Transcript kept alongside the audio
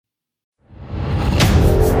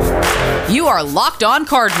You are Locked On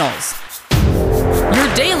Cardinals,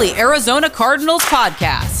 your daily Arizona Cardinals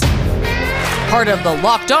podcast. Part of the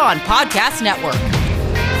Locked On Podcast Network,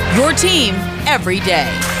 your team every day.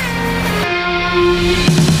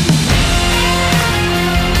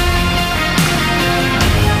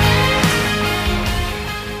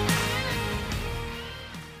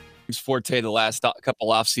 Forte the last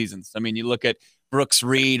couple off seasons. I mean, you look at Brooks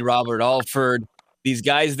Reed, Robert Alford, these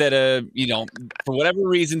guys that, for whatever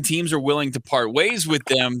reason, teams are willing to part ways with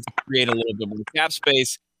them to create a little bit more cap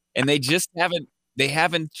space, and they just haven't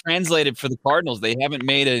translated for the Cardinals. They haven't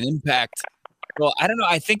made an impact. Well, I don't know.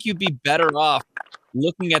 I think you'd be better off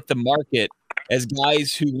looking at the market as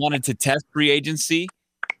guys who wanted to test free agency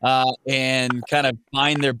and kind of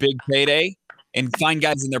find their big payday and find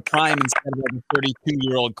guys in their prime instead of a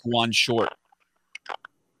 32-year-old Kawan Short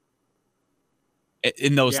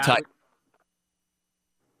in those types.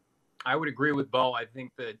 I would agree with Bo. I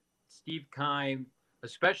think that Steve Keim,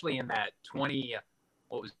 especially in that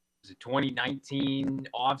 2019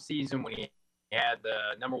 offseason when he had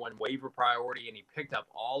the number one waiver priority and he picked up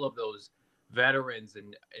all of those veterans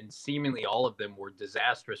and seemingly all of them were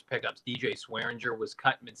disastrous pickups. DJ Swearinger was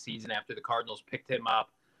cut midseason after the Cardinals picked him up.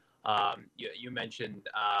 You mentioned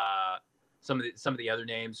some of the other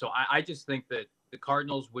names. So I just think that the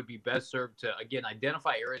Cardinals would be best served to, again,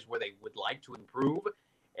 identify areas where they would like to improve.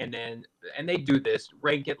 And they do this,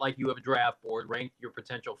 rank it like you have a draft board, rank your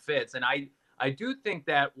potential fits. And I do think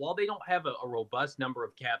that while they don't have a robust number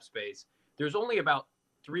of cap space, there's only about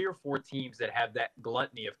 3 or 4 teams that have that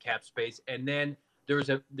gluttony of cap space. And then there's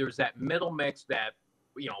that middle mix that,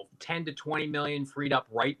 10 to 20 million freed up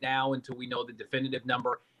right now until we know the definitive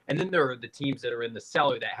number. And then there are the teams that are in the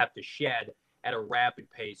cellar that have to shed at a rapid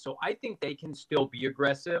pace. So I think they can still be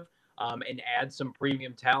aggressive and add some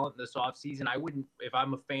premium talent this offseason. I wouldn't, if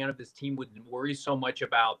I'm a fan of this team, wouldn't worry so much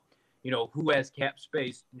about, who has cap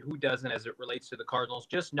space and who doesn't as it relates to the Cardinals.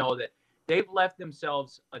 Just know that they've left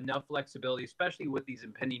themselves enough flexibility, especially with these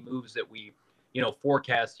impending moves that we,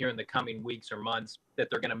 forecast here in the coming weeks or months that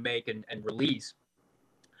they're going to make and release,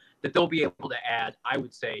 that they'll be able to add, I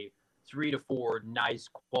would say, 3 to 4 nice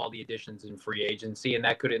quality additions in free agency, and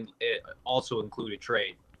that could also include a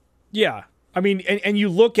trade. Yeah. I mean, and you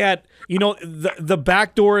look at, the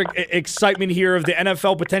backdoor excitement here of the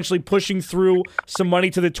NFL potentially pushing through some money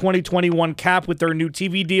to the 2021 cap with their new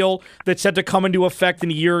TV deal that's set to come into effect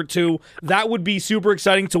in a year or two. That would be super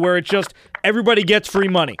exciting to where it's just everybody gets free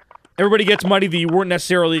money. Everybody gets money that you weren't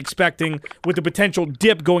necessarily expecting, with the potential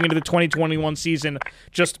dip going into the 2021 season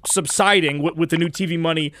just subsiding with the new TV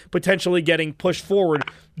money potentially getting pushed forward.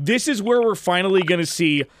 This is where we're finally going to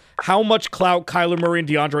see how much clout Kyler Murray and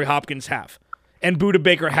DeAndre Hopkins have and Budda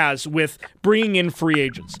Baker has with bringing in free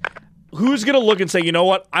agents. Who's going to look and say, you know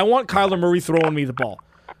what, I want Kyler Murray throwing me the ball?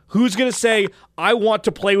 Who's going to say, I want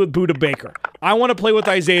to play with Budda Baker? I want to play with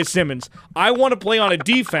Isaiah Simmons. I want to play on a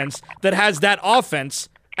defense that has that offense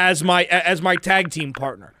as my tag team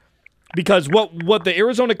partner. Because what the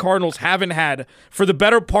Arizona Cardinals haven't had for the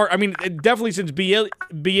better part, I mean, definitely since BA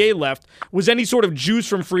left, was any sort of juice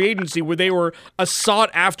from free agency where they were a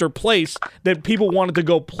sought-after place that people wanted to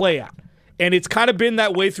go play at. And it's kind of been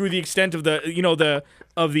that way through the extent of the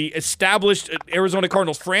established Arizona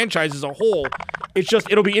Cardinals franchise as a whole.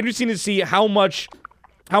 It'll be interesting to see how much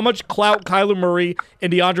clout Kyler Murray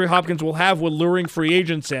and DeAndre Hopkins will have with luring free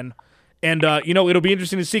agents in. And, it'll be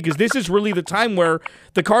interesting to see, because this is really the time where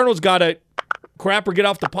the Cardinals got to crap or get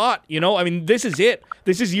off the pot, I mean, this is it.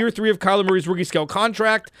 This is year 3 of Kyler Murray's rookie scale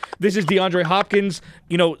contract. This is DeAndre Hopkins,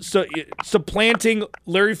 supplanting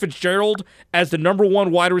Larry Fitzgerald as the number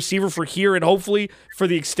 1 wide receiver for here and hopefully for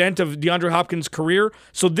the extent of DeAndre Hopkins' career.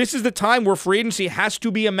 So this is the time where free agency has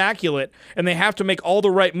to be immaculate, and they have to make all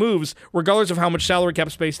the right moves regardless of how much salary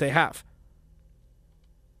cap space they have.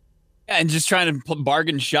 And just trying to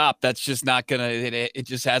bargain shop, that's just not going to – it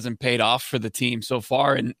just hasn't paid off for the team so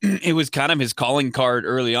far. And it was kind of his calling card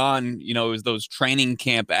early on. It was those training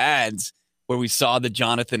camp ads where we saw the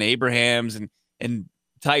Jonathan Abrahams and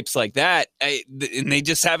types like that. And they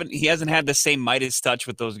just haven't – he hasn't had the same Midas touch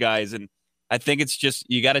with those guys. And I think it's just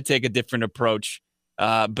you got to take a different approach.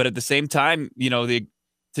 But at the same time, you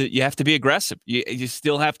have to be aggressive. You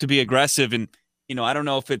still have to be aggressive. And, I don't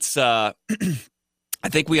know if it's I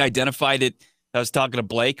think we identified it. I was talking to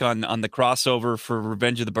Blake on the crossover for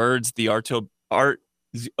Revenge of the Birds, the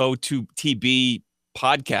O2TB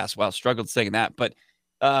podcast. Wow, struggled saying that. But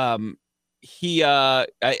where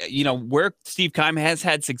Steve Keim has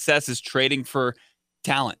had success is trading for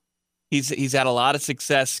talent. He's had a lot of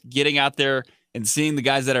success getting out there and seeing the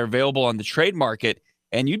guys that are available on the trade market.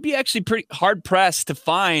 And you'd be actually pretty hard pressed to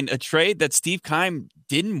find a trade that Steve Keim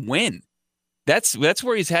didn't win. that's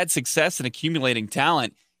where he's had success in accumulating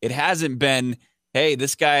talent. It hasn't been, hey,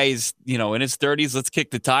 this guy's, in his 30s, let's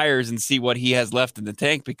kick the tires and see what he has left in the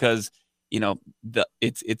tank, because,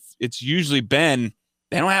 it's usually been,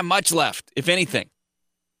 they don't have much left, if anything.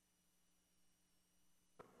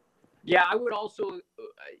 Yeah, I would also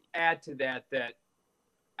add to that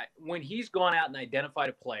when he's gone out and identified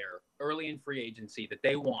a player early in free agency that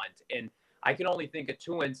they want, and I can only think of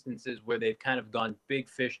 2 instances where they've kind of gone big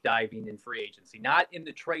fish diving in free agency, not in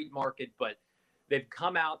the trade market, but they've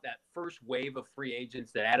come out that first wave of free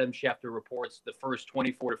agents that Adam Schefter reports the first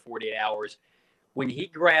 24 to 48 hours. When he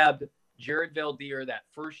grabbed Jared Valdir that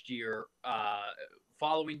first year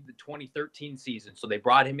following the 2013 season, so they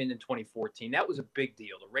brought him in 2014, that was a big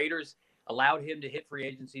deal. The Raiders allowed him to hit free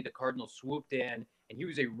agency. The Cardinals swooped in, and he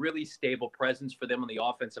was a really stable presence for them on the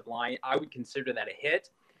offensive line. I would consider that a hit.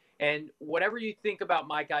 And whatever you think about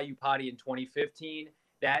Mike Iupati in 2015,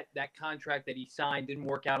 that contract that he signed didn't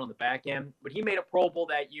work out on the back end, but he made a Pro Bowl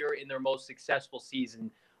that year in their most successful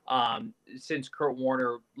season since Kurt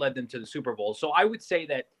Warner led them to the Super Bowl. So I would say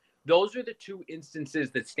that those are the 2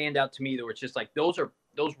 instances that stand out to me that were just like, those were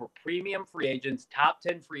premium free agents, top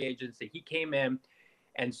 10 free agents that he came in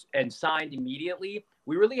and signed immediately.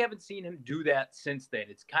 We really haven't seen him do that since then.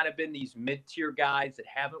 It's kind of been these mid-tier guys that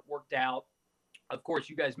haven't worked out. Of course,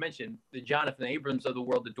 you guys mentioned the Jonathan Abrams of the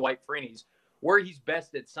world, the Dwight Freeney's. Where he's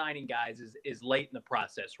best at signing guys is late in the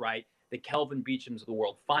process, right? The Kelvin Beachums of the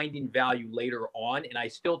world, finding value later on. And I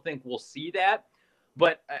still think we'll see that.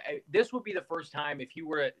 But this would be the first time if he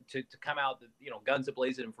were to come out, guns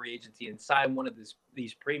a-blazing in free agency and sign one of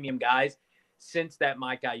these premium guys since that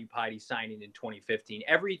Mike Iupati signing in 2015.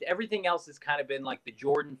 Everything else has kind of been like the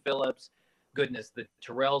Jordan Phillips, the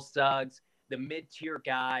Terrell Suggs, the mid-tier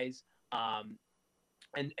guys.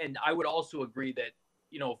 And I would also agree that,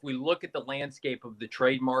 if we look at the landscape of the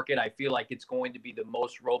trade market, I feel like it's going to be the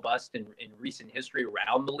most robust in recent history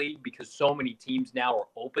around the league, because so many teams now are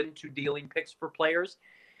open to dealing picks for players.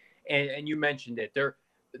 And you mentioned it.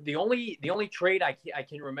 The only trade I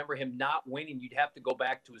can remember him not winning, you'd have to go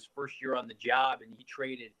back to his first year on the job, and he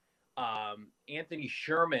traded Anthony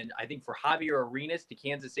Sherman, I think, for Javier Arenas to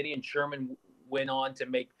Kansas City, and Sherman went on to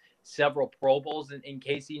make several Pro Bowls in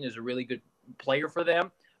KC and is a really good player for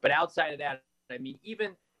them. But outside of that, I mean,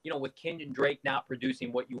 even, with Kenyon Drake not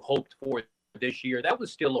producing what you hoped for this year, that was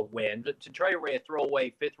still a win. But to trade away a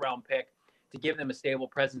throwaway 5th-round pick to give them a stable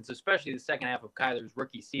presence, especially the second half of Kyler's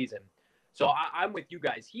rookie season. So I'm with you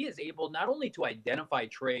guys. He is able not only to identify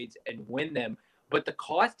trades and win them, but the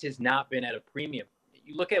cost has not been at a premium.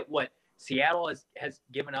 You look at what Seattle has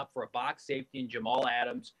given up for a box safety in Jamal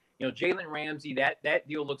Adams. Jalen Ramsey, that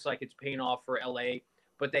deal looks like it's paying off for L.A.,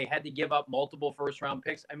 but they had to give up multiple first-round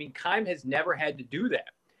picks. I mean, Keim has never had to do that.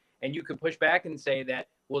 And you could push back and say that,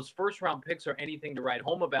 well, his first-round picks are anything to write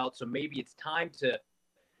home about, so maybe it's time to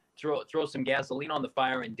throw some gasoline on the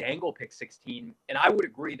fire and dangle pick 16. And I would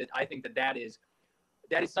agree that I think that is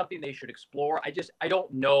something they should explore. I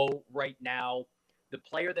don't know right now the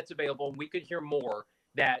player that's available, and we could hear more,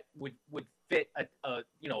 that would fit a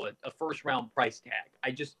first-round price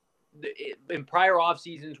tag. In prior off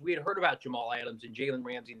seasons, we had heard about Jamal Adams and Jalen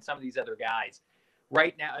Ramsey and some of these other guys.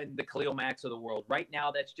 Right now, and the Khalil Macks of the world. Right now,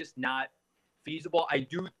 that's just not feasible. I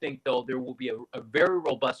do think, though, there will be a very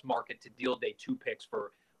robust market to deal day 2 picks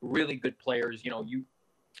for really good players.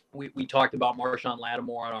 We talked about Marshawn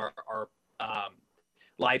Lattimore on our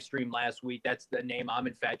live stream last week. That's the name I'm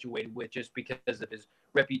infatuated with, just because of his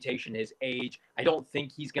reputation, his age. I don't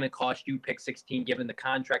think he's going to cost you pick 16, given the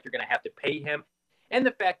contract you're going to have to pay him. And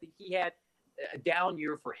the fact that he had a down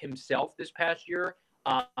year for himself this past year,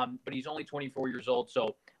 but he's only 24 years old.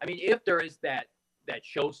 So, I mean, if there is that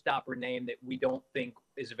showstopper name that we don't think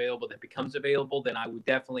is available that becomes available, then I would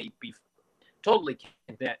definitely be totally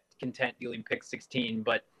content dealing pick 16.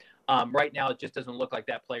 But right now, it just doesn't look like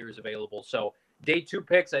that player is available. So day 2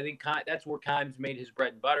 picks, I think that's where Keim's made his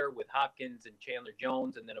bread and butter, with Hopkins and Chandler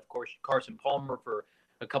Jones. And then, of course, Carson Palmer for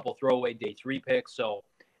a couple throwaway day 3 picks. So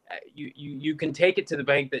you can take it to the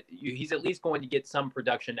bank that he's at least going to get some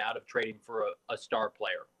production out of trading for a star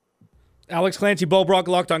player. Alex, Clancy, Bo Brack,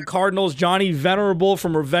 Locked on Cardinals. Johnny Venerable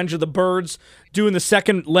from Revenge of the Birds doing the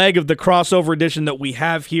second leg of the crossover edition that we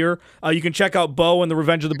have here. You can check out Bo and the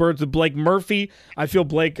Revenge of the Birds with Blake Murphy. I feel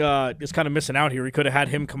Blake is kind of missing out here. He could have had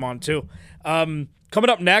him come on too. Coming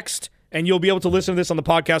up next, and you'll be able to listen to this on the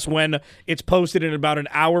podcast when it's posted in about an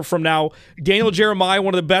hour from now, Daniel Jeremiah,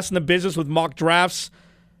 one of the best in the business with mock drafts.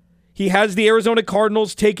 He has the Arizona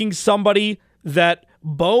Cardinals taking somebody that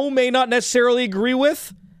Bo may not necessarily agree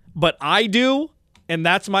with, but I do, and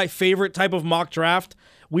that's my favorite type of mock draft.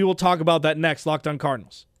 We will talk about that next. Locked on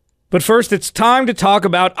Cardinals. But first, it's time to talk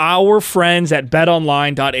about our friends at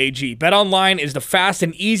betonline.ag. BetOnline is the fast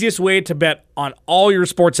and easiest way to bet on all your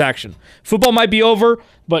sports action. Football might be over,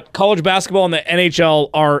 but college basketball and the NHL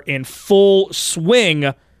are in full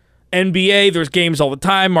swing. NBA, there's games all the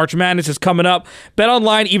time. March Madness is coming up.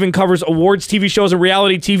 BetOnline even covers awards, TV shows, and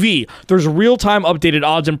reality TV. There's real-time updated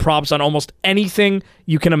odds and props on almost anything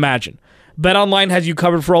you can imagine. BetOnline has you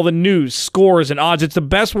covered for all the news, scores, and odds. It's the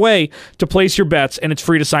best way to place your bets, and it's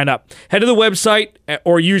free to sign up. Head to the website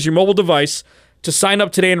or use your mobile device to sign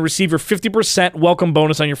up today and receive your 50% welcome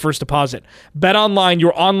bonus on your first deposit. BetOnline,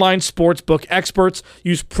 your online sportsbook experts.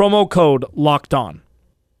 Use promo code LOCKEDON.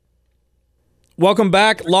 Welcome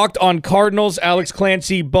back. Locked on Cardinals. Alex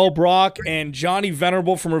Clancy, Bo Brack, and Johnny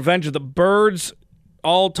Venerable from Revenge of the Birds.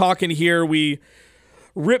 All talking here. We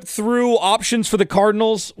rip through options for the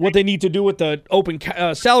Cardinals, what they need to do with the open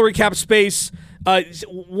salary cap space.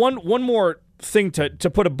 One more thing to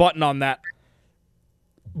put a button on that.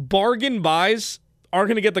 Bargain buys aren't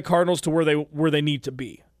going to get the Cardinals to where they need to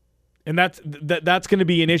be. And that's going to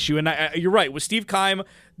be an issue. And you're right. With Steve Keim,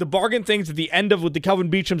 the bargain things at the end of with the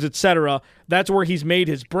Kelvin Beachums, et cetera, that's where he's made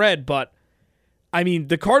his bread. But I mean,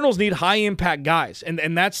 the Cardinals need high-impact guys,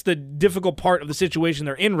 and that's the difficult part of the situation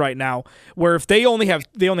they're in right now, where if they only have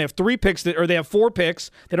 3 picks, or they have 4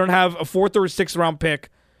 picks, they don't have a 4th or a 6th round pick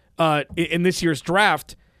in this year's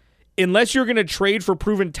draft, unless you're going to trade for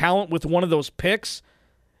proven talent with one of those picks,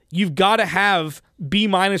 you've got to have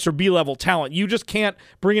B- or B-level talent. You just can't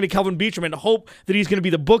bring in a Kelvin Beachum and hope that he's going to be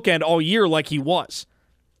the bookend all year like he was.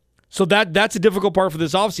 So that's a difficult part for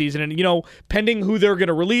this offseason. And, pending who they're going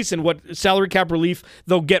to release and what salary cap relief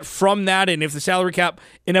they'll get from that, and if the salary cap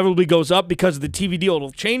inevitably goes up because of the TV deal,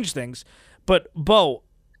 it'll change things. But, Bo,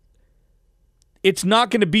 it's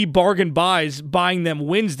not going to be bargain buys buying them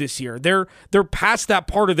wins this year. They're past that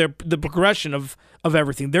part of the progression of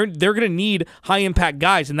everything. They're going to need high-impact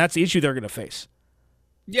guys, and that's the issue they're going to face.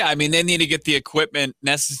 Yeah, I mean, they need to get the equipment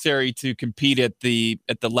necessary to compete at the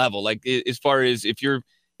level. Like, as far as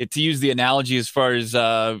to use the analogy as far as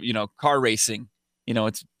car racing,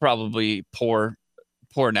 it's probably poor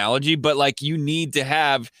analogy, but like you need to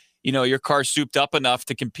have your car souped up enough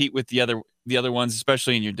to compete with the other ones,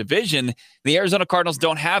 especially in your division. The Arizona Cardinals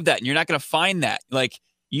don't have that, and you're not going to find that. Like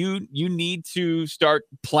you need to start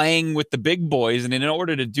playing with the big boys, and in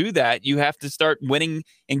order to do that, you have to start winning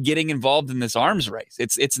and getting involved in this arms race.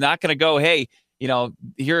 It's not going to go, hey,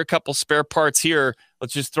 here are a couple spare parts here.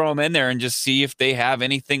 Let's just throw them in there and just see if they have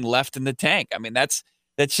anything left in the tank. I mean, that's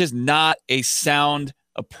just not a sound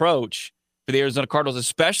approach for the Arizona Cardinals,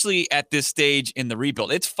 especially at this stage in the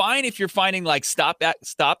rebuild. It's fine if you're finding like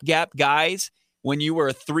stopgap guys when you were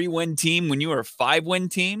a 3-win team, when you were a 5-win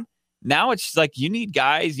team. Now it's like you need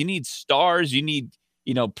guys, you need stars, you need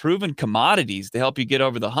proven commodities to help you get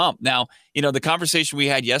over the hump. Now, the conversation we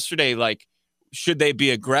had yesterday, like, should they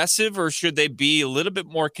be aggressive or should they be a little bit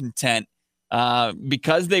more content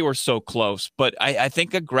because they were so close? But I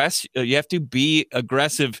think you have to be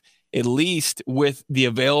aggressive at least with the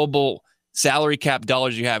available salary cap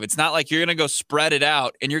dollars you have. It's not like you're going to go spread it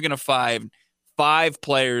out and you're going to five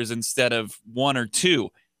players instead of 1 or 2.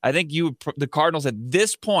 I think the Cardinals at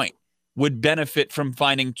this point would benefit from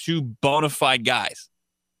finding 2 bona fide guys.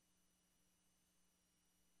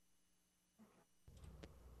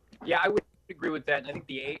 Yeah, I would agree with that. And I think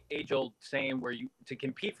the age-old saying where to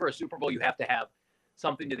compete for a Super Bowl, you have to have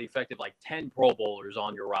something to the effect of like 10 Pro Bowlers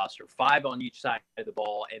on your roster, 5 on each side of the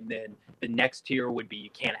ball, and then the next tier would be you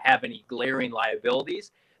can't have any glaring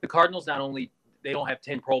liabilities. The Cardinals they don't have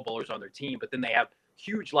 10 Pro Bowlers on their team, but then they have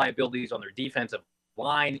huge liabilities on their defensive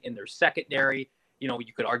line, in their secondary.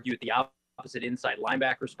 You could argue at the opposite inside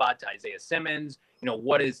linebacker spot to Isaiah Simmons.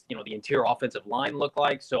 What is the interior offensive line look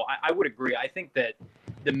like? So I would agree. I think that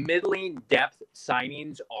the middling depth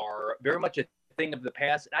signings are very much a thing of the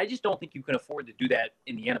past. I just don't think you can afford to do that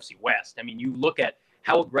in the NFC West. I mean, you look at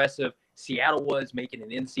how aggressive Seattle was making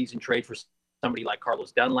an in-season trade for somebody like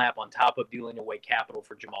Carlos Dunlap on top of dealing away capital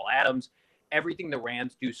for Jamal Adams. Everything the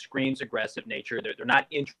Rams do screams aggressive nature. They're not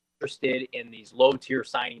interested in these low-tier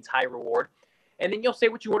signings, high reward. And then you'll say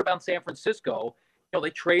what you want about San Francisco. They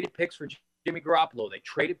traded picks for Jimmy Garoppolo. They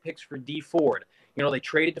traded picks for Dee Ford. They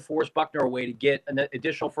traded DeForest Buckner away to get an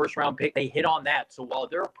additional first-round pick. They hit on that. So while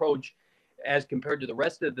their approach, as compared to the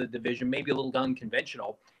rest of the division, may be a little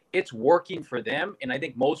unconventional, it's working for them. And I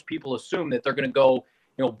think most people assume that they're going to go,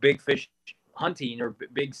 big fish hunting or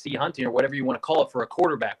big sea hunting or whatever you want to call it for a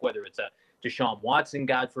quarterback, whether it's a Deshaun Watson,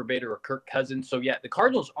 God forbid, or a Kirk Cousins. So, yeah, the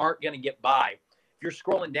Cardinals aren't going to get by. If you're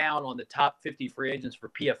scrolling down on the top 50 free agents for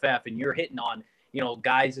PFF and you're hitting on,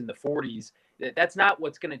 guys in the 40s, that's not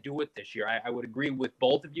what's going to do it this year. I would agree with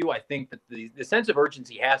both of you. I think that the sense of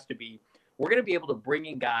urgency has to be, we're going to be able to bring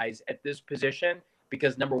in guys at this position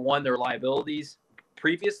because, number one, their liabilities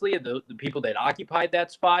previously, the people that occupied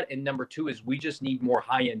that spot, and number two is we just need more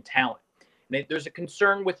high-end talent. And there's a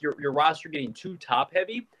concern with your roster getting too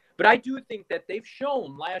top-heavy, but I do think that they've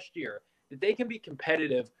shown last year that they can be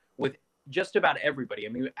competitive with just about everybody. I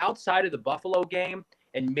mean, outside of the Buffalo game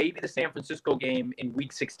and maybe the San Francisco game in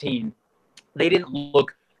Week 16, they didn't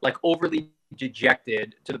look like overly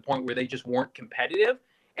dejected to the point where they just weren't competitive.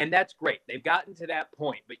 And that's great. They've gotten to that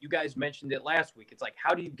point. But you guys mentioned it last week. It's like,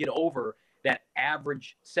 how do you get over that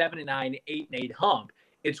average 7-9, 8-8 hump?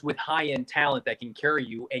 It's with high-end talent that can carry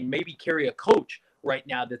you and maybe carry a coach right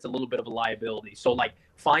now that's a little bit of a liability. So, like,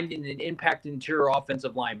 finding an impact interior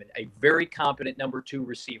offensive lineman, a very competent number 2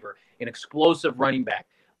 receiver, an explosive running back,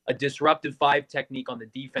 a disruptive 5 technique on the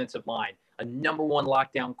defensive line, a number 1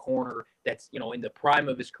 lockdown corner that's, in the prime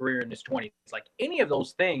of his career in his 20s. Like, any of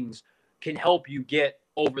those things can help you get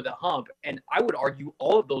over the hump. And I would argue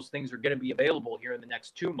all of those things are going to be available here in the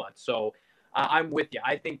next 2 months. So I'm with you.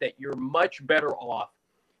 I think that you're much better off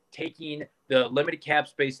taking the limited cap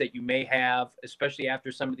space that you may have, especially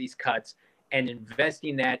after some of these cuts, and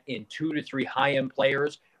investing that in 2 to 3 high-end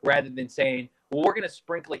players rather than saying, well, we're going to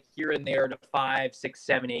sprinkle it here and there to 5, 6,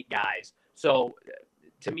 7, 8 guys. So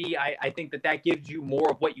to me, I think that gives you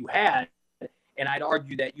more of what you had. And I'd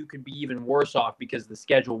argue that you could be even worse off because the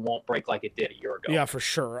schedule won't break like it did a year ago. Yeah, for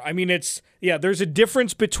sure. I mean, there's a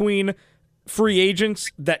difference between free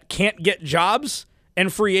agents that can't get jobs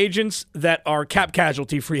and free agents that are cap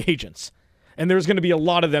casualty free agents. And there's going to be a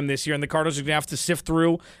lot of them this year, and the Cardinals are going to have to sift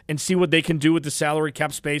through and see what they can do with the salary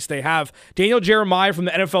cap space they have. Daniel Jeremiah from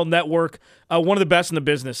the NFL Network, one of the best in the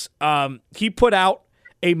business, he put out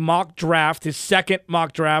a mock draft, his second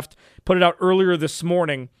mock draft, put it out earlier this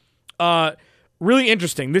morning. Really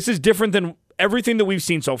interesting. This is different than everything that we've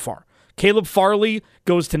seen so far. Caleb Farley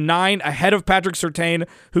goes to 9 ahead of Patrick Surtain,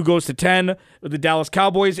 who goes to 10 with the Dallas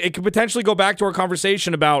Cowboys. It could potentially go back to our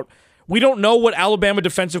conversation about we don't know what Alabama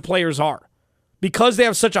defensive players are. Because they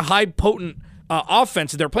have such a high potent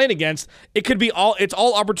offense that they're playing against, it's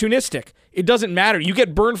all opportunistic. It doesn't matter. You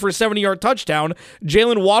get burned for a 70-yard touchdown,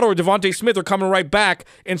 Jalen Waddle or Devontae Smith are coming right back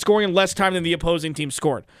and scoring in less time than the opposing team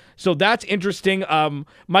scored. So that's interesting.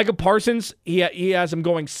 Micah Parsons, he has him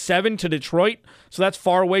going 7 to Detroit, so that's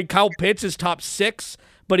far away. Kyle Pitts is top 6,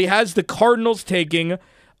 but he has the Cardinals taking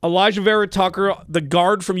Elijah Vera Tucker, the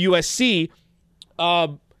guard from USC.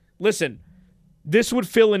 Listen, this would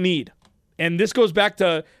fill a need. And this goes back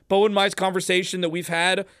to Bo and Mai's conversation that we've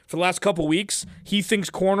had for the last couple weeks. He thinks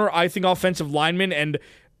corner, I think offensive lineman, and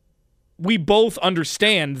we both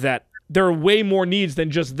understand that there are way more needs than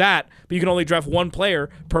just that, but you can only draft one player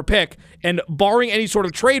per pick. And barring any sort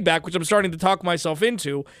of trade back, which I'm starting to talk myself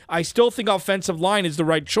into, I still think offensive line is the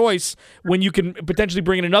right choice when you can potentially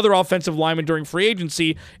bring in another offensive lineman during free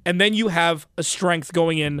agency, and then you have a strength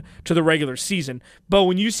going in to the regular season. But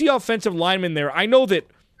when you see offensive linemen there, I know that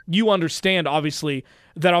you understand, obviously,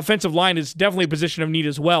 that offensive line is definitely a position of need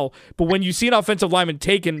as well. But when you see an offensive lineman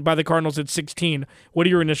taken by the Cardinals at 16, what are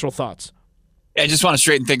your initial thoughts? I just want to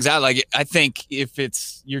straighten things out. Like, I think if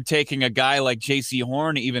you're taking a guy like J.C.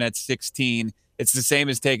 Horn, even at 16, it's the same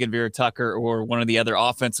as taking Vera Tucker or one of the other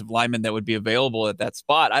offensive linemen that would be available at that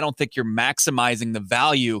spot. I don't think you're maximizing the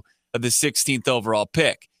value of the 16th overall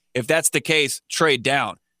pick. If that's the case, trade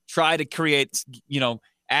down. Try to create,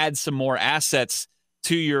 add some more assets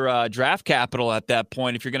to your draft capital at that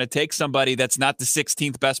point if you're going to take somebody that's not the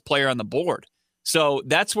 16th best player on the board. So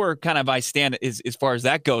that's where kind of I stand as far as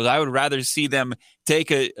that goes. I would rather see them take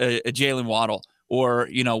a Jalen Waddle or,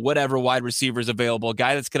 whatever wide receiver is available, a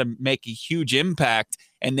guy that's going to make a huge impact.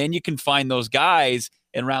 And then you can find those guys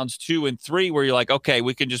in rounds 2 and 3 where you're like, okay,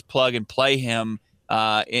 we can just plug and play him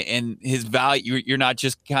and his value. You're not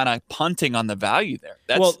just kind of punting on the value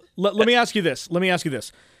there. Let me ask you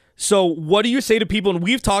this. So what do you say to people, and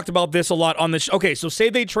we've talked about this a lot on this. Okay, so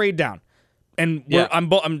say they trade down, and I'm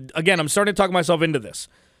starting to talk myself into this.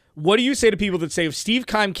 What do you say to people that say if Steve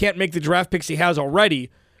Keim can't make the draft picks he has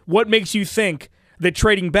already, what makes you think that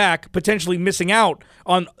trading back, potentially missing out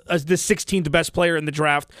on the 16th best player in the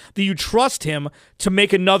draft, that you trust him to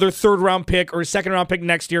make another third-round pick or a second-round pick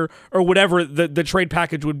next year or whatever the trade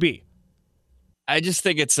package would be? I just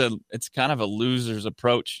think it's kind of a loser's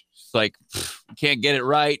approach. It's like, you can't get it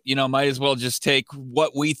right. Might as well just take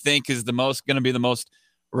what we think is going to be the most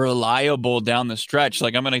reliable down the stretch.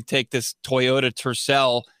 Like, I'm going to take this Toyota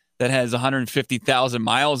Tercel that has 150,000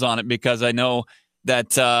 miles on it because I know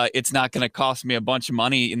that it's not going to cost me a bunch of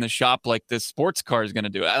money in the shop like this sports car is going to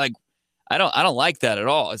do. I don't like that at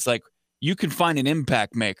all. It's like, you can find an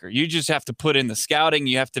impact maker. You just have to put in the scouting.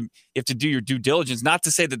 You have to do your due diligence. Not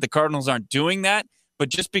to say that the Cardinals aren't doing that, but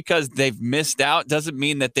just because they've missed out doesn't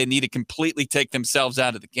mean that they need to completely take themselves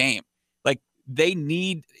out of the game. Like, they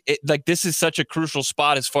need it. Like, this is such a crucial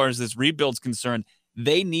spot as far as this rebuild's concerned.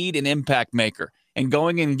 They need an impact maker, and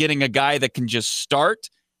going and getting a guy that can just start,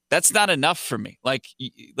 that's not enough for me. Like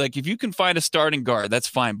if you can find a starting guard, that's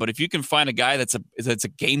fine. But if you can find a guy that's a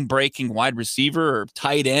game-breaking wide receiver or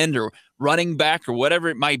tight end or running back or whatever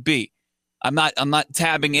it might be, I'm not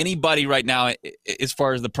tabbing anybody right now as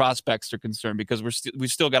far as the prospects are concerned, because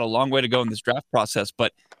we've still got a long way to go in this draft process.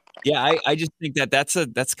 But yeah, I just think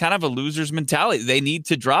that's kind of a loser's mentality. They need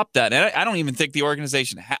to drop that, and I don't even think the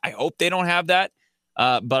organization. I hope they don't have that,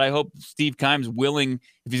 but I hope Steve Keim's willing,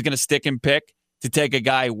 if he's going to stick and pick, to take a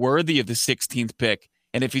guy worthy of the 16th pick.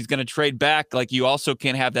 And if he's going to trade back, like, you also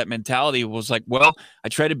can't have that mentality. It was like, well, I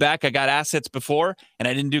traded back, I got assets before, and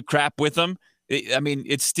I didn't do crap with them. I mean,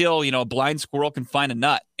 it's still, a blind squirrel can find a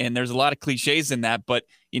nut, and there's a lot of cliches in that. But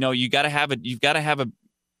you've got to have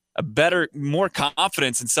a better, more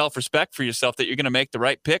confidence and self-respect for yourself that you're going to make the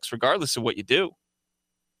right picks regardless of what you do.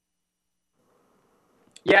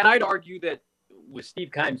 Yeah, and I'd argue that with Steve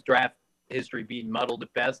Keim's draft history being muddled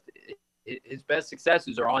at best, his best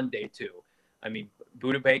successes are on day two. I mean,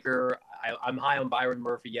 Buda Baker, I'm high on Byron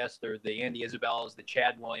Murphy. Yes, they're the Andy Isabellas, the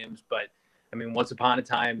Chad Williams, but I mean, once upon a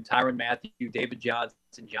time, Tyrann Mathieu, David Johnson,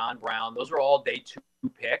 John Brown, those are all day two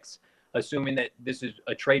picks, assuming that this is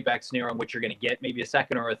a trade back scenario in which you're going to get maybe a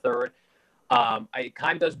second or a third.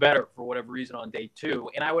 Keim does better for whatever reason on day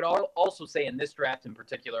two. And I would also say in this draft in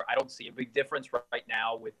particular, I don't see a big difference right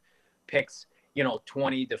now with picks,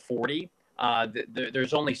 20 to 40.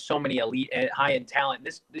 There's only so many elite and high-end talent.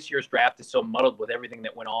 This year's draft is so muddled with everything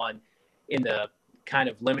that went on in the kind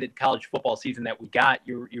of limited college football season that we got.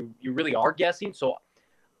 You really are guessing. So,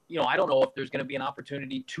 I don't know if there's going to be an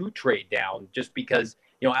opportunity to trade down, just because,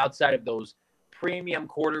 outside of those premium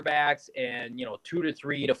quarterbacks and, 2 to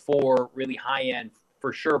 3 to 4 really high-end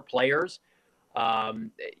for sure players.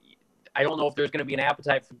 I don't know if there's going to be an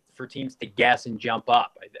appetite for teams to guess and jump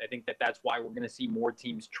up. I think that's why we're going to see more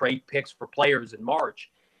teams trade picks for players in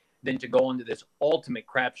March than to go into this ultimate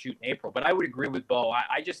crapshoot in April. But I would agree with Bo.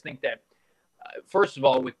 I just think that, first of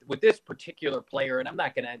all, with this particular player, and I'm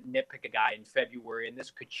not going to nitpick a guy in February, and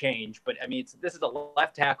this could change, but I mean, this is a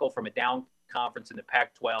left tackle from a down conference in the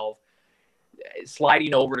Pac-12,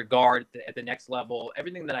 sliding over to guard at the next level.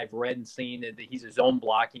 Everything that I've read and seen, that he's his own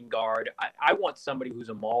blocking guard. I want somebody who's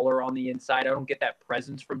a mauler on the inside. I don't get that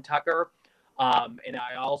presence from Tucker. And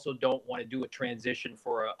I also don't want to do a transition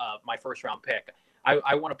for my first-round pick.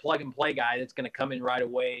 I want a plug-and-play guy that's going to come in right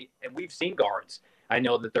away. And we've seen guards. I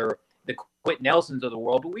know that they're the Quentin Nelsons of the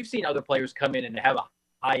world, but we've seen other players come in and have a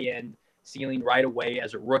high-end ceiling right away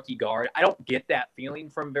as a rookie guard. I don't get that feeling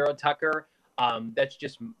from Vera Tucker. That's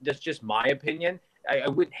just my opinion. I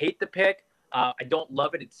wouldn't hate the pick. I don't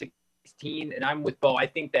love it at 16, and I'm with Bo. I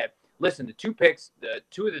think that, listen, the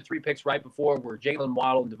two of the three picks right before were Jalen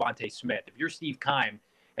Waddle and Devontae Smith. If you're Steve Keim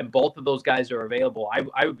and both of those guys are available,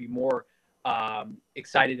 I would be more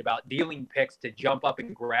excited about dealing picks to jump up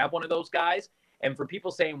and grab one of those guys. And for people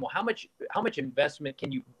saying, well, how much investment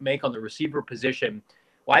can you make on the receiver position?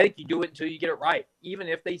 Well, I think you do it until you get it right. Even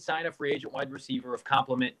if they sign a free agent wide receiver of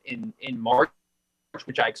complement in March,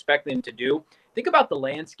 which I expect them to do, think about the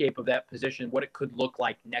landscape of that position, what it could look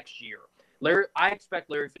like next year. I expect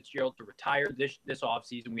Larry Fitzgerald to retire this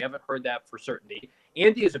offseason. We haven't heard that for certainty.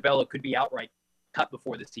 Andy Isabella could be outright cut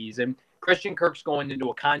before the season. Christian Kirk's going into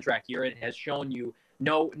a contract year and has shown you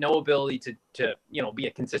no ability to be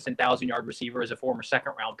a consistent 1,000-yard receiver as a former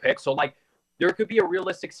second-round pick. So, there could be a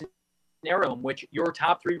realistic scenario in which your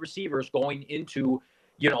top three receivers going into,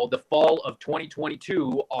 the fall of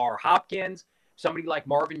 2022 are Hopkins, somebody like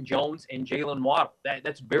Marvin Jones, and Jalen Waddle.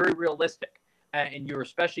 That's very realistic. And you're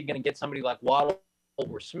especially going to get somebody like Waddle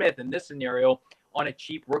or Smith in this scenario on a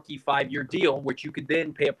cheap rookie 5-year deal, which you could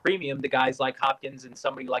then pay a premium to guys like Hopkins and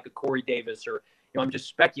somebody like a Corey Davis, or, I'm just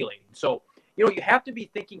speculating. So, you have to be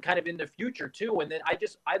thinking kind of in the future too. And then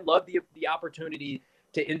I love the opportunity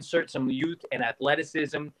to insert some youth and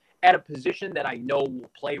athleticism at a position that I know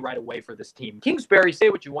will play right away for this team. Kingsbury, say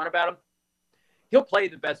what you want about him, he'll play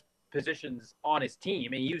the best positions on his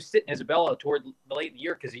team, and he was sitting Isabella toward the late in the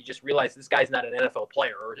year because he just realized this guy's not an NFL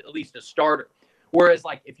player, or at least a starter. Whereas,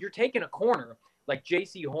 if you're taking a corner, like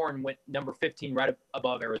J.C. Horn went number 15 right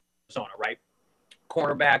above Arizona, right?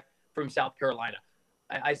 Cornerback from South Carolina.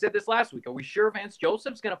 I said this last week. Are we sure Vance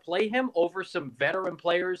Joseph's going to play him over some veteran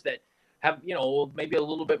players that have, maybe a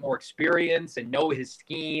little bit more experience and know his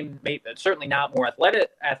scheme? Maybe, certainly not more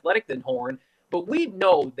athletic than Horn, But we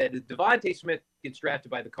know that if Devontae Smith gets drafted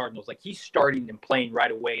by the Cardinals, like he's starting and playing right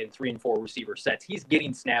away in 3 and 4 receiver sets. He's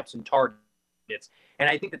getting snaps and targets. And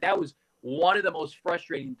I think that was one of the most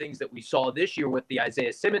frustrating things that we saw this year with the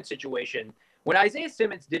Isaiah Simmons situation. When Isaiah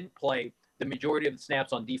Simmons didn't play the majority of the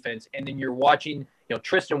snaps on defense, and then you're watching,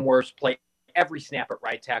 Tristan Wirfs play every snap at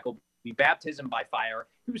right tackle, be baptism by fire.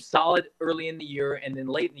 He was solid early in the year, and then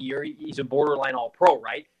late in the year, he's a borderline all-pro,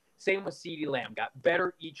 right? Same with CeeDee Lamb. Got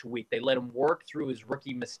better each week. They let him work through his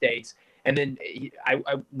rookie mistakes. And then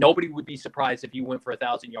nobody would be surprised if he went for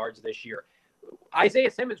 1,000 yards this year.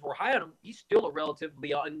 Isaiah Simmons, we're high on him. He's still a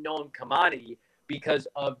relatively unknown commodity because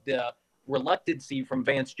of the reluctancy from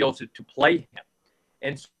Vance Joseph to play him.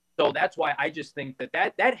 And so that's why I just think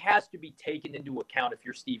that has to be taken into account if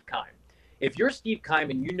you're Steve Keim. If you're Steve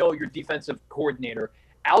Keim and your defensive coordinator,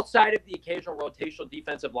 outside of the occasional rotational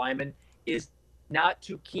defensive lineman, is not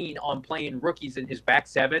too keen on playing rookies in his back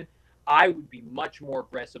seven, I would be much more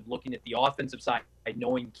aggressive looking at the offensive side,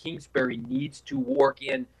 knowing Kingsbury needs to work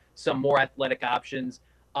in some more athletic options.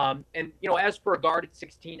 And as for a guard at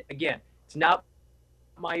 16, again, it's not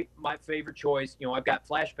my favorite choice. I've got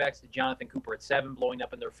flashbacks to Jonathan Cooper at 7 blowing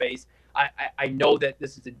up in their face. I know that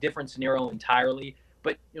this is a different scenario entirely,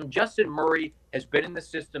 but Justin Murray has been in the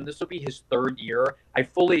system. This will be his 3rd year. I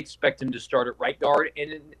fully expect him to start at right guard.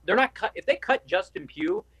 And they're not cut. If they cut Justin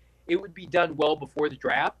Pugh, it would be done well before the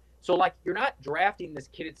draft. So you're not drafting this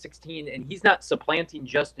kid at 16, and he's not supplanting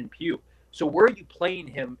Justin Pugh. So where are you playing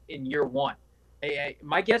him in year 1?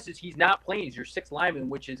 My guess is he's not playing. He's your 6th lineman,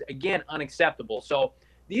 which is again unacceptable. So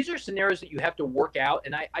these are scenarios that you have to work out.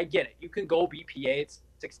 And I get it. You can go BPA at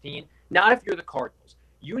 16. Not if you're the Cardinals.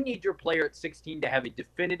 You need your player at 16 to have a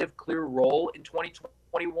definitive, clear role in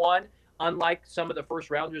 2021, unlike some of the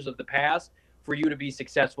first rounders of the past, for you to be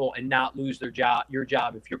successful and not lose your job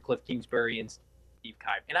if you're Cliff Kingsbury and Steve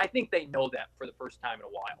Keim. And I think they know that for the first time in a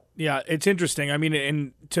while. Yeah, it's interesting. I mean,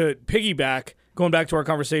 and to piggyback, going back to our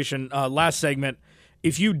conversation last segment,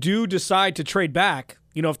 if you do decide to trade back,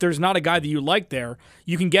 if there's not a guy that you like there,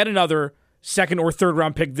 you can get another 2nd or 3rd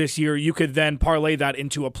round pick this year. You could then parlay that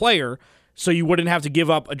into a player, so you wouldn't have to give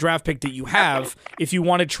up a draft pick that you have. If you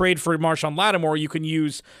want to trade for Marshawn Lattimore, you can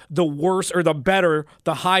use the worse or the better,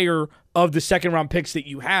 the higher of the 2nd round picks that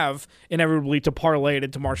you have, inevitably to parlay it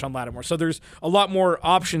into Marshawn Lattimore. So there's a lot more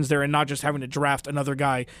options there and not just having to draft another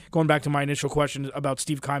guy. Going back to my initial question about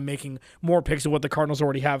Steve Keim making more picks than what the Cardinals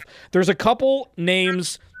already have. There's a couple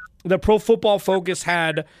names that Pro Football Focus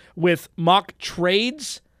had with mock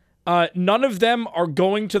trades. None of them are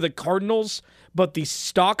going to the Cardinals, but the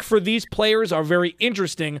stock for these players are very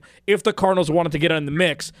interesting if the Cardinals wanted to get in the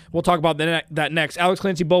mix. We'll talk about that next. Alex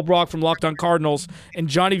Clancy, Bo Brack from Locked On Cardinals, and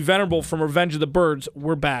Johnny Venerable from Revenge of the Birds.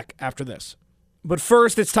 We're back after this. But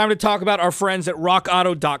first, it's time to talk about our friends at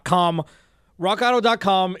RockAuto.com.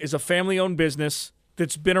 RockAuto.com is a family-owned business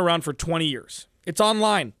that's been around for 20 years. It's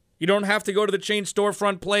online. You don't have to go to the chain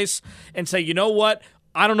storefront place and say, you know what,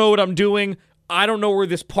 I don't know what I'm doing. I don't know where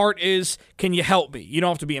this part is. Can you help me? You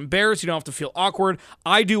don't have to be embarrassed. You don't have to feel awkward.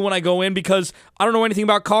 I do when I go in because I don't know anything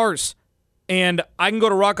about cars. And I can go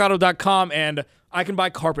to rockauto.com and I can buy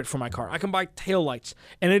carpet for my car. I can buy taillights.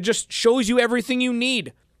 And it just shows you everything you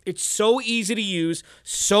need. It's so easy to use,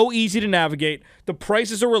 so easy to navigate. The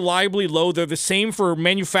prices are reliably low. They're the same for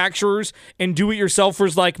manufacturers and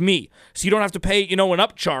do-it-yourselfers like me. So you don't have to pay, an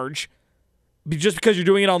upcharge just because you're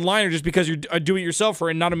doing it online or just because you're a do-it-yourselfer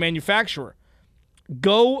and not a manufacturer.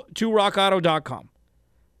 Go to rockauto.com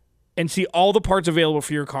and see all the parts available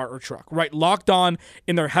for your car or truck. Right, locked on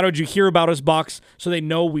in their How Did You Hear About Us box so they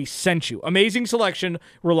know we sent you. Amazing selection,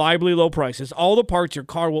 reliably low prices, all the parts your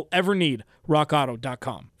car will ever need.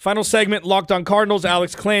 rockauto.com. Final segment, Locked On Cardinals,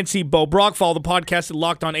 Alex Clancy, Bo Brack. Follow the podcast at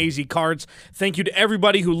Locked On AZ Cards. Thank you to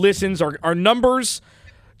everybody who listens. Our numbers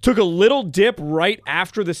took a little dip right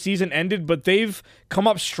after the season ended, but they've come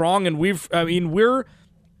up strong, and we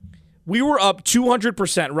were up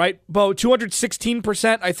 200%, right, Bo?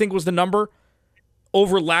 216%, I think, was the number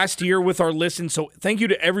over last year with our listens. So thank you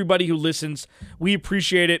to everybody who listens. We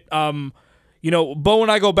appreciate it. Bo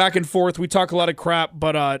and I go back and forth. We talk a lot of crap,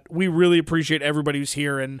 but we really appreciate everybody who's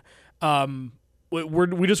here. And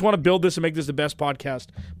we just want to build this and make this the best podcast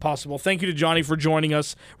possible. Thank you to Johnny for joining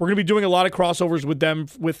us. We're going to be doing a lot of crossovers with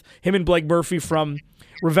him and Blake Murphy from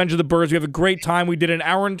Revenge of the Birds. We have a great time. We did an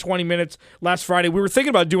hour and 20 minutes last Friday. We were thinking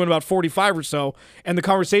about doing about 45 or so, and the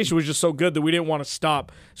conversation was just so good that we didn't want to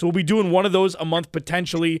stop. So we'll be doing one of those a month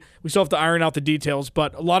potentially. We still have to iron out the details,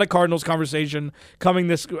 but a lot of Cardinals conversation coming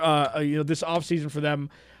this this offseason for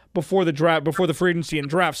them before the draft, before the free agency and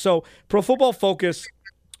draft. So Pro Football Focus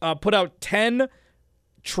put out 10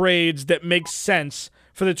 trades that make sense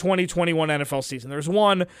for the 2021 NFL season. There's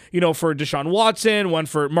one, for Deshaun Watson, one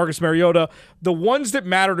for Marcus Mariota. The ones that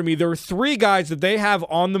matter to me, there are 3 guys that they have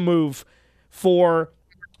on the move for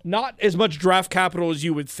not as much draft capital as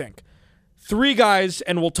you would think. 3 guys,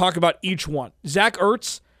 and we'll talk about each one. Zach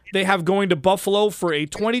Ertz, they have going to Buffalo for a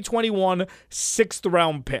 2021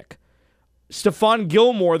 6th-round pick. Stephon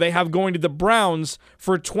Gilmore, they have going to the Browns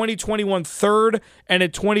for a 2021 3rd and a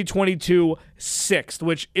 2022 6th,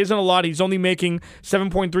 which isn't a lot. He's only making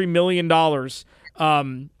 $7.3 million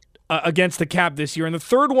against the cap this year. And the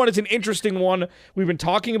third one is an interesting one. We've been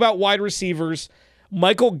talking about wide receivers.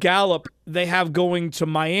 Michael Gallup, they have going to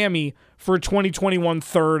Miami for a 2021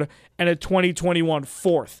 3rd and a 2021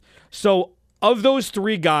 4th. So of those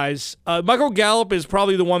 3 guys, Michael Gallup is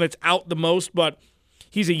probably the one that's out the most, but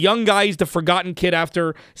he's a young guy. He's the forgotten kid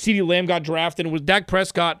after CeeDee Lamb got drafted. And with Dak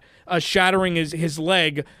Prescott shattering his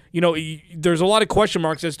leg, there's a lot of question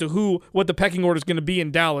marks as to what the pecking order is going to be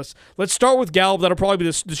in Dallas. Let's start with Gallup. That'll probably be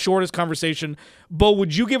the shortest conversation. Bo,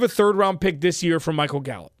 would you give a 3rd-round pick this year for Michael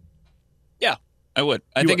Gallup? Yeah, I would.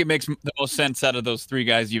 I think it makes the most sense out of those 3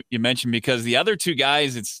 guys you mentioned, because the other 2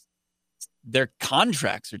 guys, their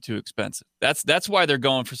contracts are too expensive. That's why they're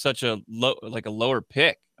going for such a lower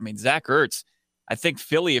pick. I mean, Zach Ertz, I think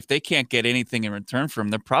Philly, if they can't get anything in return for him,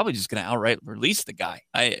 they're probably just going to outright release the guy.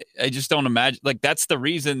 I just don't imagine. That's the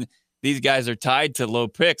reason these guys are tied to low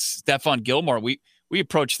picks. Stephon Gilmore, we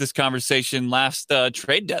approached this conversation last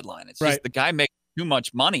trade deadline. It's just the guy makes too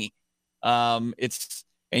much money. It's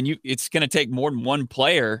going to take more than one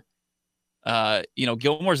player.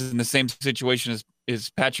 Gilmore's in the same situation as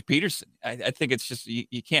Patrick Peterson. I think it's just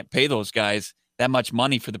you can't pay those guys that much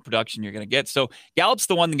money for the production you're going to get. So Gallup's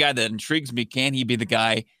the guy that intrigues me. Can he be the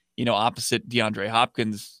guy, opposite DeAndre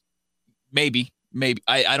Hopkins? Maybe.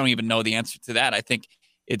 I don't even know the answer to that. I think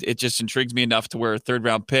it just intrigues me enough to where a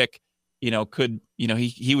 3rd-round pick, could,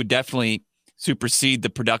 he would definitely supersede the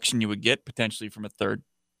production you would get potentially from a 3rd.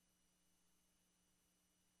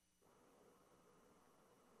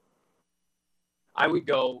 I would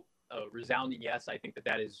go a resounding yes. I think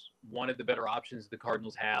that is one of the better options the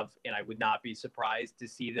Cardinals have, and I would not be surprised to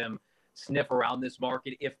see them sniff around this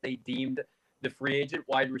market if they deemed the free agent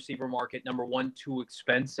wide receiver market, number 1, too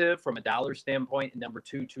expensive from a dollar standpoint, and number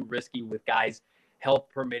 2, too risky with guys health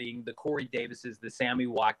permitting. The Corey Davises, the Sammy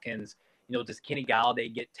Watkins, does Kenny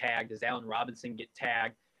Galladay get tagged? Does Allen Robinson get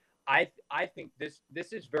tagged? I think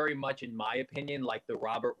this is very much, in my opinion, like the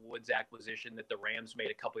Robert Woods acquisition that the Rams made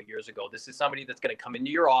a couple of years ago. This is somebody that's going to come into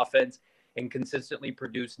your offense and consistently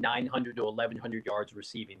produce 900 to 1,100 yards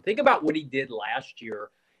receiving. Think about what he did last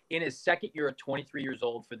year in his second year at 23 years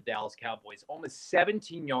old for the Dallas Cowboys. Almost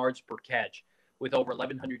 17 yards per catch with over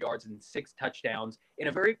 1,100 yards and 6 touchdowns in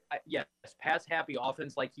a very, pass-happy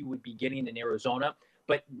offense like he would be getting in Arizona.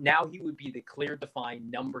 But now he would be the clear defined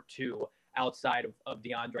number 2 outside of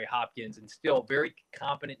DeAndre Hopkins, and still very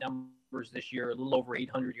competent numbers this year, a little over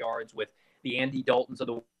 800 yards with the Andy Daltons of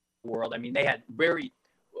the world. I mean, they had very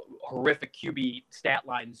horrific QB stat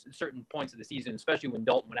lines at certain points of the season, especially when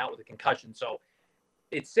Dalton went out with a concussion. So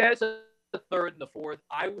it says the 3rd and the 4th.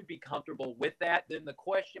 I would be comfortable with that. Then the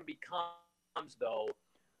question becomes, though,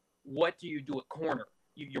 what do you do at corner?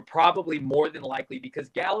 You're probably more than likely, because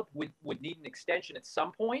Gallup would need an extension at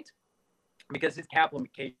some point, because his cap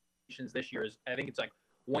limitation this year is, I think it's like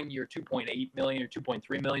 1 year, $2.8 million or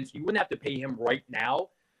 $2.3 million. So you wouldn't have to pay him right now.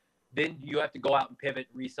 Then you have to go out and pivot,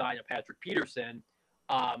 re-sign a Patrick Peterson.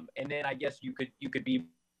 And then I guess you could be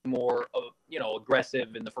more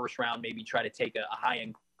aggressive in the 1st round, maybe try to take a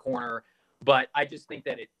high-end corner. But I just think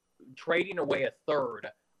that trading away a 3rd,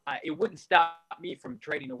 it wouldn't stop me from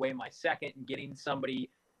trading away my 2nd and getting somebody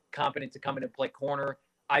competent to come in and play corner.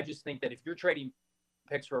 I just think that if you're trading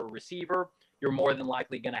picks for a receiver, you're more than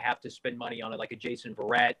likely going to have to spend money on it, like a Jason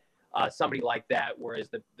Verrett, somebody like that. Whereas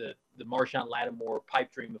the Marshawn Lattimore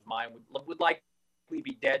pipe dream of mine would likely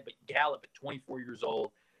be dead. But Gallup at 24 years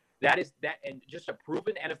old, and just a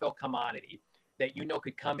proven NFL commodity that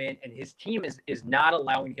could come in, and his team is not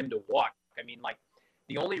allowing him to walk. I mean, like,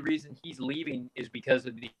 the only reason he's leaving is because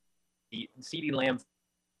of the CeeDee Lamb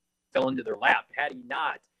fell into their lap. Had he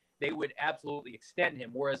not, they would absolutely extend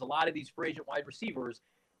him. Whereas a lot of these free agent wide receivers,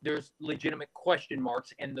 there's legitimate question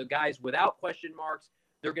marks, and the guys without question marks,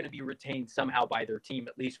 they're going to be retained somehow by their team,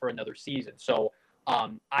 at least for another season. So I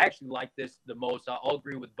actually like this the most. I'll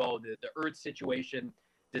agree with Bo. The Ertz situation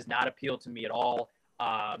does not appeal to me at all.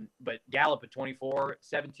 But Gallup at 24,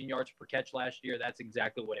 17 yards per catch last year, that's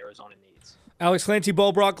exactly what Arizona needs. Alex Clancy,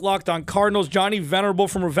 Bo Brack, Locked on Cardinals. Johnny Venerable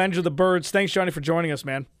from Revenge of the Birds. Thanks, Johnny, for joining us,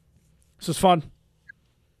 man. This was fun.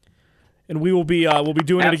 and we'll be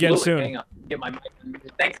doing it again soon. Hang on. Get my mic.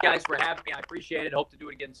 Thanks, guys, for having me. I appreciate it. Hope to do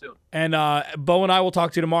it again soon. And Bo and I will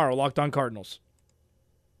talk to you tomorrow. Locked On Cardinals.